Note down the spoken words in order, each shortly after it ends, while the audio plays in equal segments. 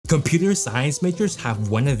Computer science majors have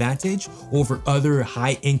one advantage over other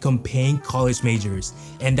high-income paying college majors,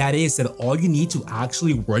 and that is that all you need to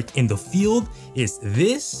actually work in the field is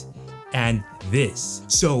this and this.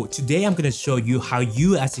 So today I'm going to show you how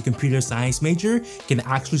you as a computer science major can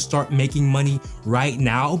actually start making money right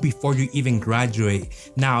now before you even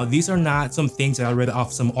graduate. Now, these are not some things that I read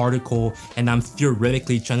off some article and I'm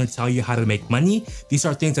theoretically trying to tell you how to make money. These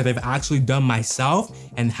are things that I've actually done myself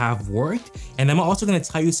and have worked. And I'm also going to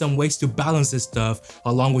tell you some ways to balance this stuff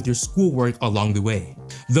along with your schoolwork along the way.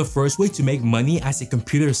 The first way to make money as a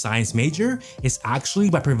computer science major is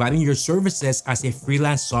actually by providing your services as a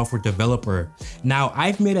freelance software developer. Now,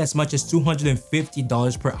 I've made as much as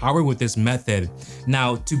 $250 per hour with this method.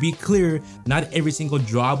 Now, to be clear, not every single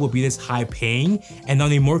job will be this high paying, and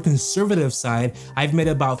on a more conservative side, I've made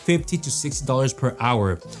about $50 to $60 per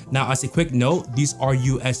hour. Now, as a quick note, these are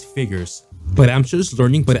US figures. But I'm just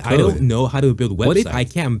learning to code. I don't know how to build websites. What if I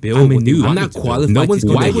can't build? I'm a noob. I'm not qualified. No one's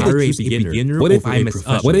going to hire a beginner. beginner. What if I mess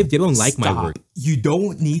up? What if they don't like my work? You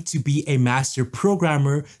don't need to be a master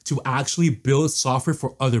programmer to actually build software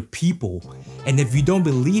for other people. And if you don't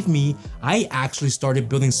believe me, I actually started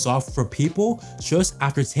building software for people just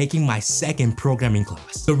after taking my second programming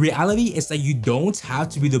class. The reality is that you don't have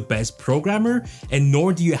to be the best programmer, and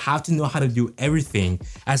nor do you have to know how to do everything.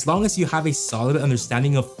 As long as you have a solid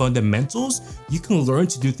understanding of fundamentals, you can learn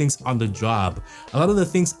to do things on the job. A lot of the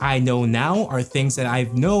things I know now are things that I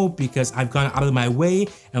know because I've gone out of my way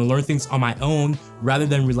and learned things on my own rather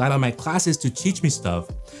than relied on my classes to teach me stuff.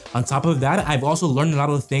 On top of that, I've also learned a lot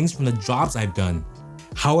of things from the jobs I've done.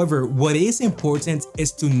 However, what is important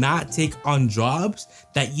is to not take on jobs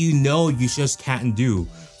that you know you just can't do.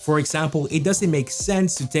 For example, it doesn't make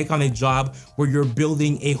sense to take on a job where you're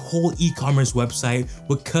building a whole e-commerce website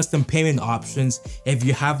with custom payment options if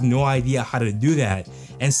you have no idea how to do that.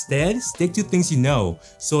 Instead, stick to things you know.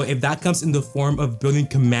 So if that comes in the form of building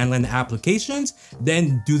command line applications,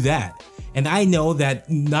 then do that. And I know that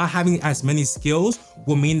not having as many skills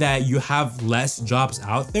will mean that you have less jobs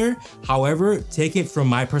out there. However, take it from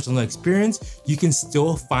my personal experience, you can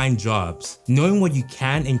still find jobs. Knowing what you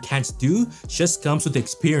can and can't do just comes with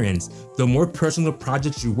experience. The more personal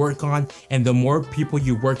projects you work on and the more people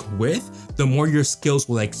you work with, the more your skills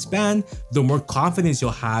will expand, the more confidence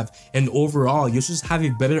you'll have, and overall, you'll just have a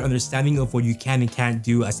better understanding of what you can and can't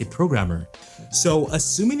do as a programmer. So,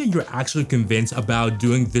 assuming that you're actually convinced about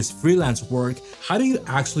doing this freelance work, how do you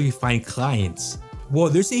actually find clients? Well,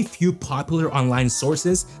 there's a few popular online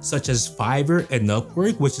sources such as Fiverr and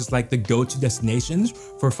Upwork, which is like the go-to destinations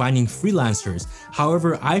for finding freelancers.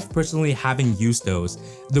 However, I've personally haven't used those.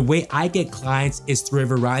 The way I get clients is through a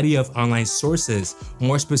variety of online sources.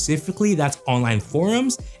 More specifically, that's online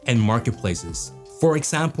forums and marketplaces. For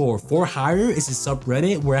example, For Hire is a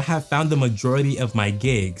subreddit where I have found the majority of my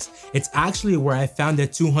gigs. It's actually where I found the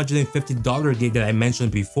 $250 gig that I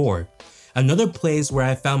mentioned before. Another place where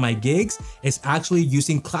I found my gigs is actually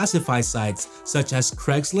using classified sites such as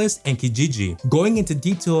Craigslist and Kijiji. Going into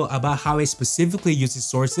detail about how I specifically use these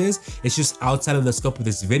sources is just outside of the scope of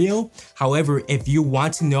this video. However, if you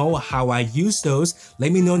want to know how I use those,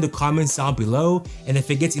 let me know in the comments down below, and if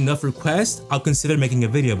it gets enough requests, I'll consider making a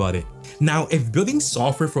video about it. Now, if building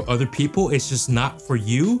software for other people is just not for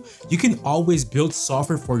you, you can always build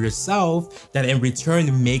software for yourself that in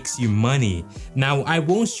return makes you money. Now, I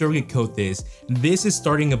won't sugarcoat this. This is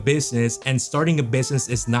starting a business, and starting a business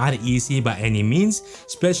is not easy by any means,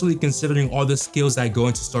 especially considering all the skills that go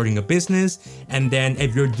into starting a business. And then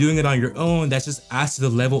if you're doing it on your own, that's just adds to the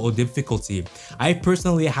level of difficulty. I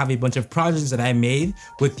personally have a bunch of projects that I made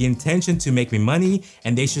with the intention to make me money,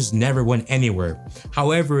 and they just never went anywhere.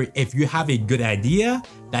 However, if you have a good idea,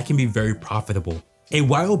 that can be very profitable. A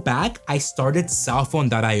while back, I started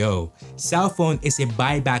cellphone.io. Cellphone is a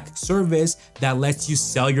buyback service that lets you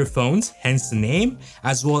sell your phones, hence the name,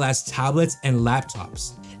 as well as tablets and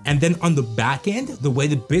laptops. And then on the back end, the way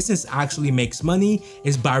the business actually makes money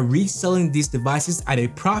is by reselling these devices at a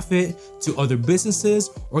profit to other businesses,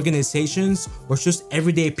 organizations, or just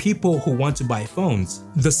everyday people who want to buy phones.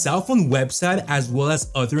 The cell phone website, as well as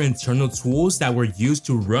other internal tools that were used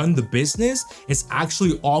to run the business, is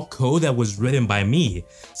actually all code that was written by me.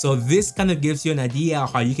 So this kind of gives you an idea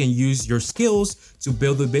how you can use your skills to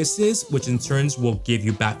build a business, which in turn will give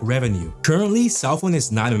you back revenue. Currently, Cellphone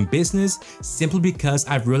is not in business simply because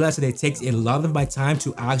I've realized that it takes a lot of my time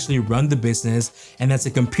to actually run the business, and as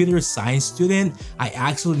a computer science student, I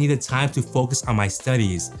actually needed time to focus on my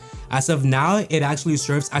studies. As of now, it actually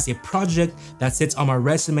serves as a project that sits on my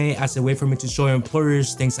resume as a way for me to show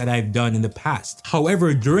employers things that I've done in the past.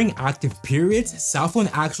 However, during active periods, Southphone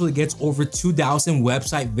actually gets over 2,000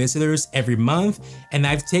 website visitors every month, and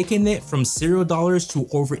I've taken it from $0 to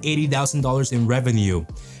over $80,000 in revenue.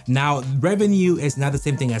 Now, revenue is not the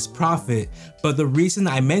same thing as profit, but the reason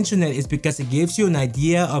I mention it is because it gives you an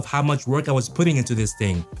idea of how much work I was putting into this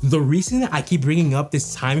thing. The reason I keep bringing up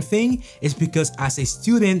this time thing is because as a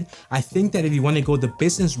student, I think that if you want to go the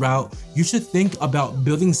business route, you should think about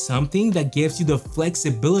building something that gives you the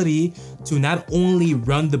flexibility to not only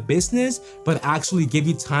run the business, but actually give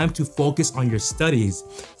you time to focus on your studies.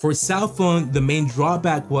 For Southphone, the main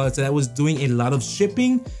drawback was that I was doing a lot of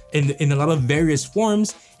shipping in a lot of various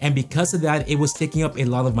forms, and because of that, it was taking up a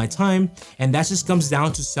lot of my time, and that just comes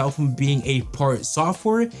down to Southphone being a part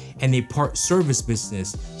software and a part service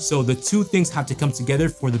business. So the two things have to come together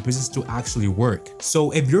for the business to actually work.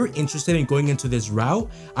 So if you're interested in going into this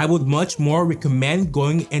route, I would much more recommend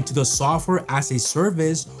going into the software as a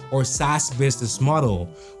service or SaaS business model,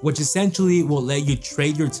 which essentially will let you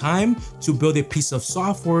trade your time to build a piece of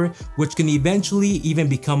software, which can eventually even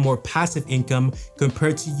become more passive income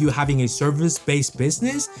compared to you having a service-based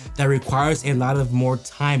business that requires a lot of more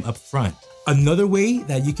time up front. Another way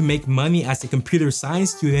that you can make money as a computer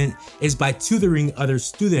science student is by tutoring other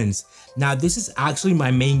students. Now, this is actually my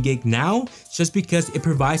main gig now, just because it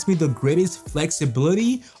provides me the greatest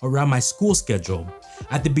flexibility around my school schedule.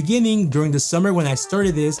 At the beginning, during the summer when I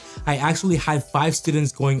started this, I actually had 5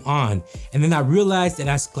 students going on, and then I realized that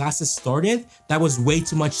as classes started, that was way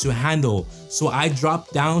too much to handle, so I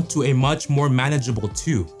dropped down to a much more manageable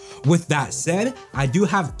 2. With that said, I do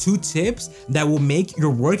have 2 tips that will make your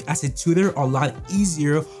work as a tutor a lot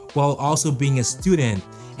easier while also being a student.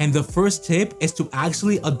 And the first tip is to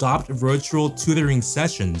actually adopt virtual tutoring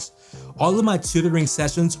sessions. All of my tutoring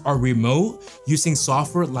sessions are remote using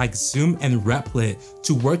software like Zoom and Replit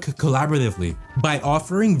to work collaboratively. By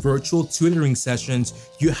offering virtual tutoring sessions,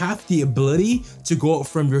 you have the ability to go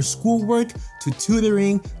from your schoolwork to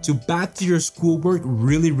tutoring to back to your schoolwork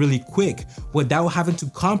really quick without having to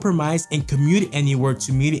compromise and commute anywhere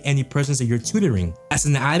to meet any persons that you're tutoring. As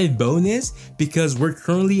an added bonus, because we're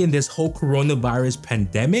currently in this whole coronavirus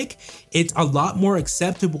pandemic, it's a lot more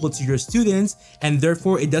acceptable to your students, and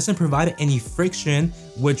therefore it doesn't provide any friction,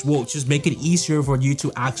 which will just make it easier for you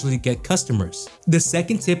to actually get customers. The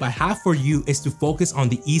second tip I have for you is to focus on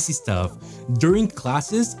the easy stuff. During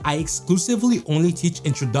classes, I exclusively only teach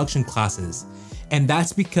introduction classes. And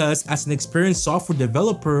that's because as an experienced software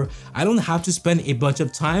developer, I don't have to spend a bunch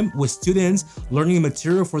of time with students learning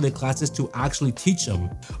material for the classes to actually teach them.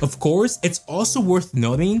 Of course, it's also worth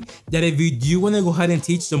noting that if you do want to go ahead and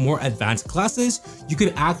teach the more advanced classes, you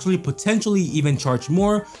could actually potentially even charge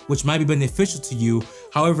more, which might be beneficial to you.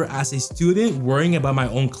 However, as a student worrying about my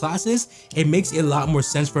own classes, it makes a lot more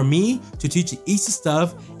sense for me to teach easy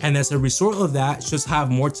stuff, and as a result of that, just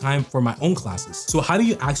have more time for my own classes. So how do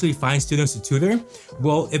you actually find students to tutor?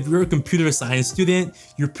 Well, if you're a computer science student,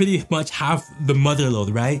 you pretty much have the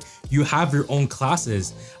motherload, right? You have your own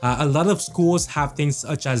classes. A lot of schools have things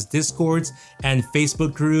such as Discords and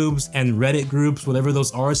Facebook groups and Reddit groups, whatever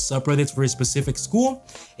those are, subreddits for a specific school.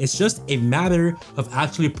 It's just a matter of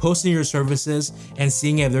actually posting your services and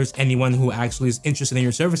seeing if there's anyone who actually is interested in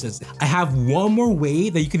your services. I have one more way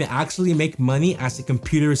that you can actually make money as a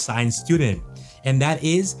computer science student, and that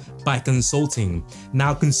is by consulting.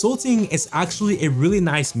 Now, consulting is actually a really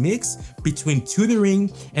nice mix between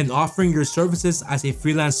tutoring and offering your services as a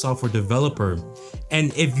freelance software developer.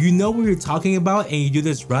 And if you know what you're talking about and you do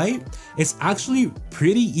this right, it's actually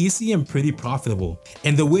pretty easy and pretty profitable.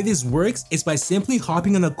 And the way this works is by simply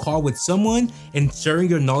hopping on a call with someone and sharing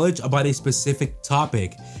your knowledge about a specific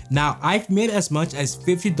topic. Now, I've made as much as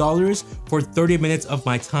 $50 for 30 minutes of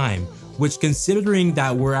my time, which, considering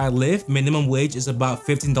that where I live, minimum wage is about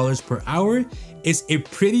 $15 per hour, is a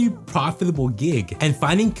pretty profitable gig. And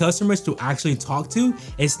finding customers to actually talk to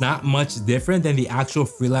is not much different than the actual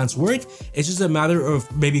freelance work. It's just a matter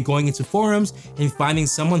of maybe going into forums and finding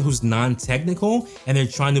someone who's non-technical and they're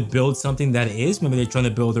trying to build something that is, maybe they're trying to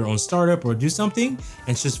build their own startup or do something, and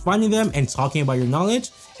it's just finding them and talking about your knowledge.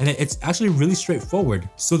 And it's actually really straightforward.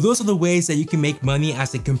 So those are the ways that you can make money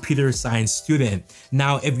as a computer science student.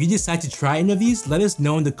 Now, if you decide to try any of these, let us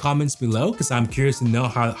know in the comments below, because I'm curious to know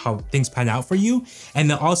how things pan out for you. And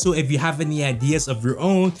then also, if you have any ideas of your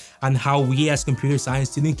own on how we as computer science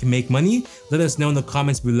students can make money, let us know in the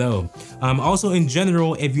comments below. Also, in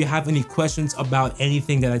general, if you have any questions about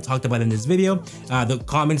anything that I talked about in this video, the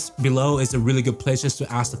comments below is a really good place just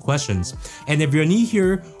to ask the questions. And if you're new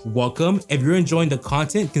here, welcome. If you're enjoying the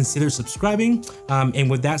content, consider subscribing. And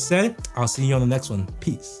with that said, I'll see you on the next one.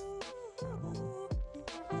 Peace.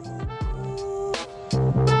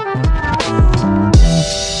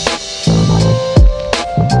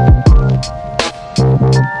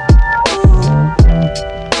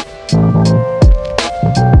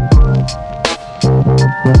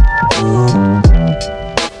 Ooh.